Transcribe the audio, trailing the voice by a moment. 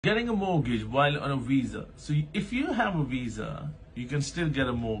Getting a mortgage while on a visa. So if you have a visa, you can still get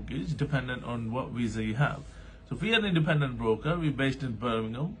a mortgage dependent on what visa you have. So if we are an independent broker, we're based in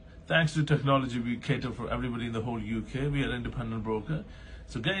Birmingham. Thanks to technology, we cater for everybody in the whole UK. We are an independent broker.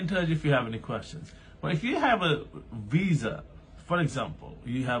 So get in touch if you have any questions. But if you have a visa, for example,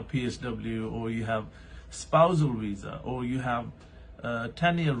 you have PSW or you have spousal visa or you have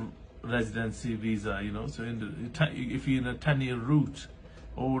 10-year residency visa, so if you're in a 10-year route,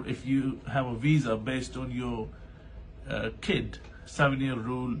 or if you have a visa based on your kid, 7-year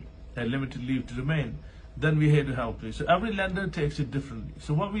rule, a limited leave to remain, then we're here to help you. So every lender takes it differently.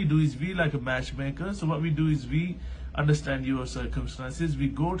 So what we do is we like a matchmaker. So what we do is we understand your circumstances. We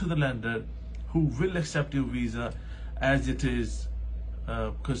go to the lender who will accept your visa as it is,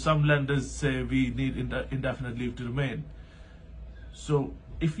 because some lenders say we need indefinite leave to remain. So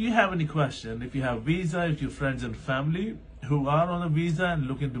if you have any question, if you have visa, if your friends and family who are on a visa and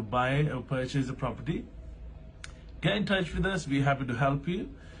looking to buy or purchase a property, get in touch with us. We're happy to help you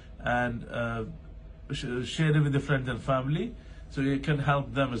and share it with your friends and family so you can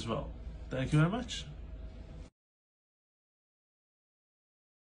help them as well. Thank you very much.